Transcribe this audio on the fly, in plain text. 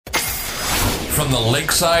From the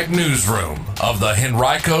Lakeside Newsroom of the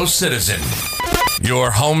Henrico Citizen,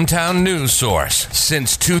 your hometown news source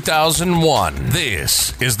since 2001.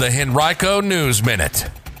 This is the Henrico News Minute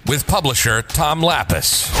with publisher Tom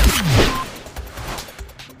Lappas.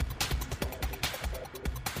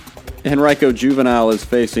 Henrico juvenile is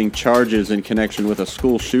facing charges in connection with a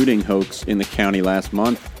school shooting hoax in the county last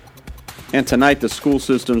month. And tonight, the school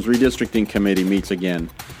system's redistricting committee meets again.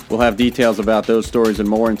 We'll have details about those stories and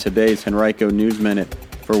more in today's Henrico News Minute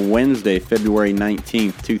for Wednesday, February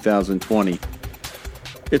 19th, 2020.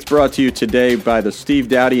 It's brought to you today by the Steve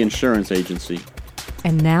Dowdy Insurance Agency.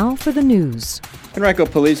 And now for the news. Henrico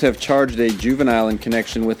police have charged a juvenile in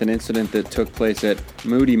connection with an incident that took place at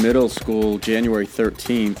Moody Middle School January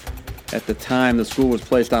 13th. At the time, the school was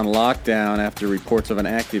placed on lockdown after reports of an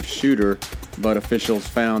active shooter, but officials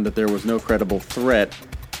found that there was no credible threat.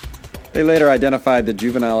 They later identified the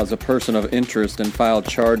juvenile as a person of interest and filed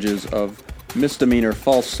charges of misdemeanor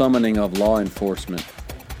false summoning of law enforcement.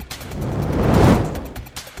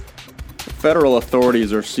 Federal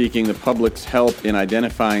authorities are seeking the public's help in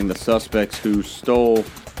identifying the suspects who stole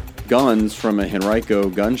guns from a Henrico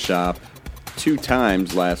gun shop 2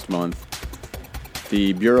 times last month.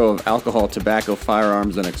 The Bureau of Alcohol, Tobacco,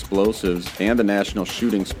 Firearms, and Explosives and the National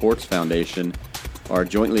Shooting Sports Foundation are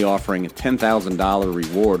jointly offering a $10,000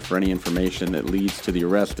 reward for any information that leads to the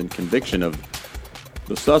arrest and conviction of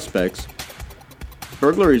the suspects.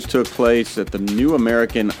 Burglaries took place at the New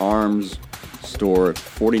American Arms store at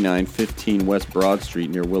 4915 West Broad Street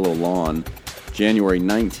near Willow Lawn, January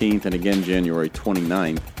 19th and again January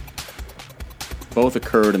 29th. Both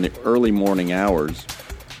occurred in the early morning hours.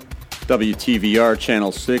 WTVR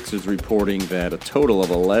Channel 6 is reporting that a total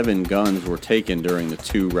of 11 guns were taken during the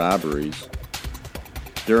 2 robberies.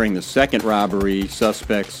 During the second robbery,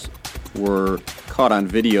 suspects were caught on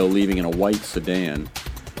video leaving in a white sedan.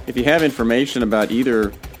 If you have information about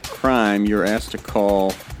either crime, you're asked to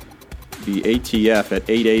call the ATF at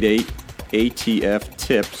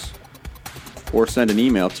 888-ATF-TIPS or send an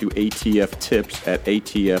email to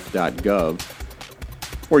atftips@atf.gov.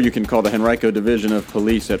 Or you can call the Henrico Division of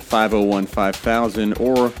Police at 501-5000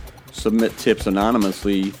 or submit tips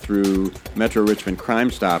anonymously through Metro Richmond Crime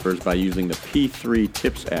Stoppers by using the P3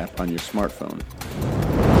 Tips app on your smartphone.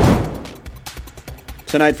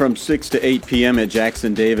 Tonight from 6 to 8 p.m. at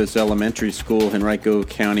Jackson Davis Elementary School, Henrico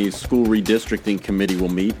County's School Redistricting Committee will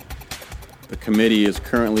meet. The committee is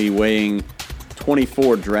currently weighing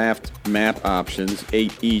 24 draft map options,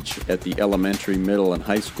 8 each at the elementary, middle, and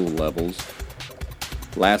high school levels.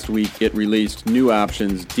 Last week, it released new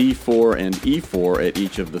options D4 and E4 at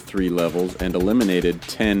each of the 3 levels and eliminated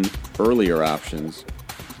 10 earlier options.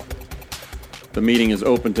 The meeting is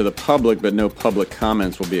open to the public, but no public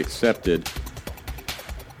comments will be accepted.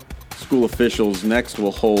 School officials next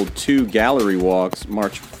will hold 2 gallery walks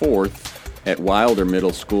March 4th at Wilder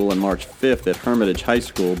Middle School and March 5th at Hermitage High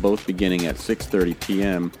School, both beginning at 6:30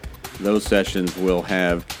 p.m. Those sessions will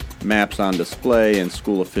have maps on display and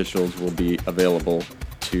school officials will be available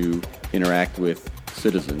to interact with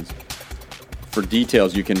citizens. For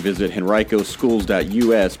details, you can visit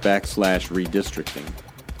henricoschools.us/redistricting.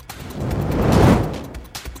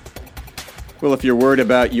 Well, if you're worried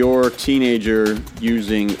about your teenager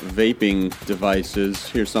using vaping devices,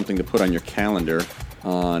 here's something to put on your calendar.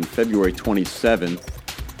 On February 27th,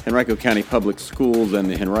 Henrico County Public Schools and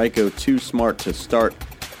the Henrico Too Smart to Start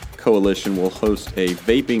Coalition will host a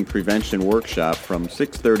vaping prevention workshop from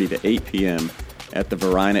 6:30 to 8 p.m. at the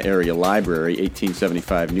Varina Area Library,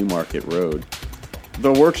 1875 Newmarket Road.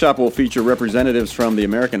 The workshop will feature representatives from the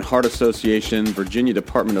American Heart Association, Virginia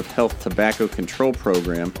Department of Health Tobacco Control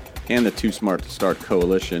Program, and the Too Smart to Start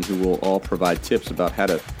Coalition, who will all provide tips about how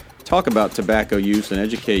to talk about tobacco use and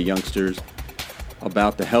educate youngsters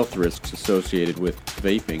about the health risks associated with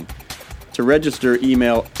vaping. To register,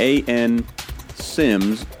 email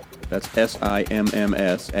ANSIMS, that's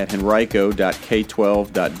SIMMS, at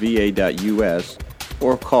henrico.k12.va.us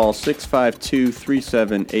or call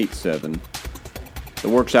 652-3787. The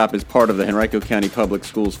workshop is part of the Henrico County Public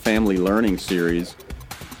Schools Family Learning Series.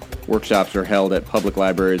 Workshops are held at public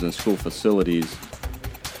libraries and school facilities,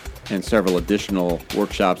 and several additional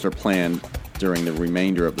workshops are planned during the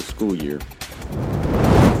remainder of the school year.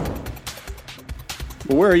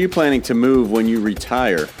 Well, where are you planning to move when you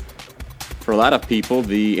retire? For a lot of people,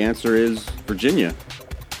 the answer is Virginia.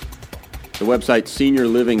 The website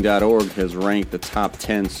seniorliving.org has ranked the top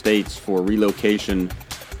 10 states for relocation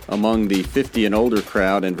among the 50 and older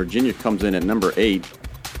crowd, and Virginia comes in at number 8.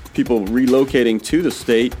 People relocating to the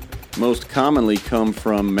state most commonly come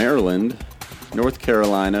from Maryland, North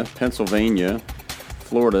Carolina, Pennsylvania,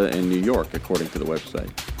 Florida, and New York, according to the website.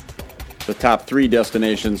 The top 3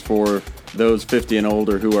 destinations for those 50 and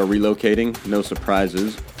older who are relocating, no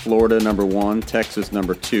surprises: Florida number 1, Texas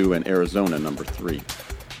number 2, and Arizona number 3.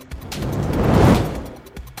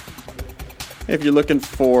 If you're looking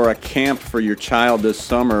for a camp for your child this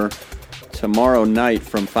summer, tomorrow night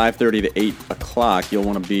from 5:30 to 8 o'clock, you'll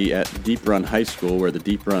want to be at Deep Run High School, where the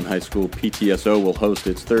Deep Run High School PTSO will host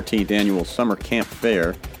its 13th annual Summer Camp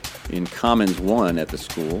Fair in Commons 1 at the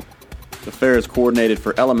school. The fair is coordinated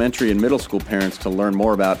for elementary and middle school parents to learn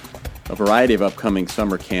more about a variety of upcoming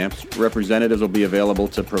summer camps. Representatives will be available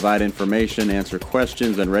to provide information, answer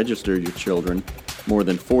questions, and register your children. More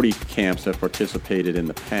than 40 camps have participated in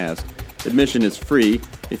the past. Admission is free.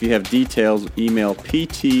 If you have details, email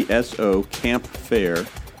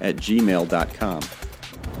ptsocampfair@gmail.com.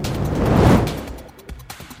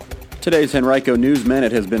 Today's Henrico News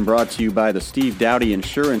Minute has been brought to you by the Steve Dowdy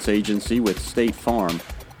Insurance Agency with State Farm.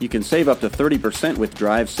 You can save up to 30% with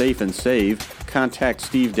Drive Safe and Save. Contact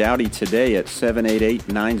Steve Dowdy today at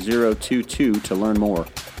 788-9022 to learn more.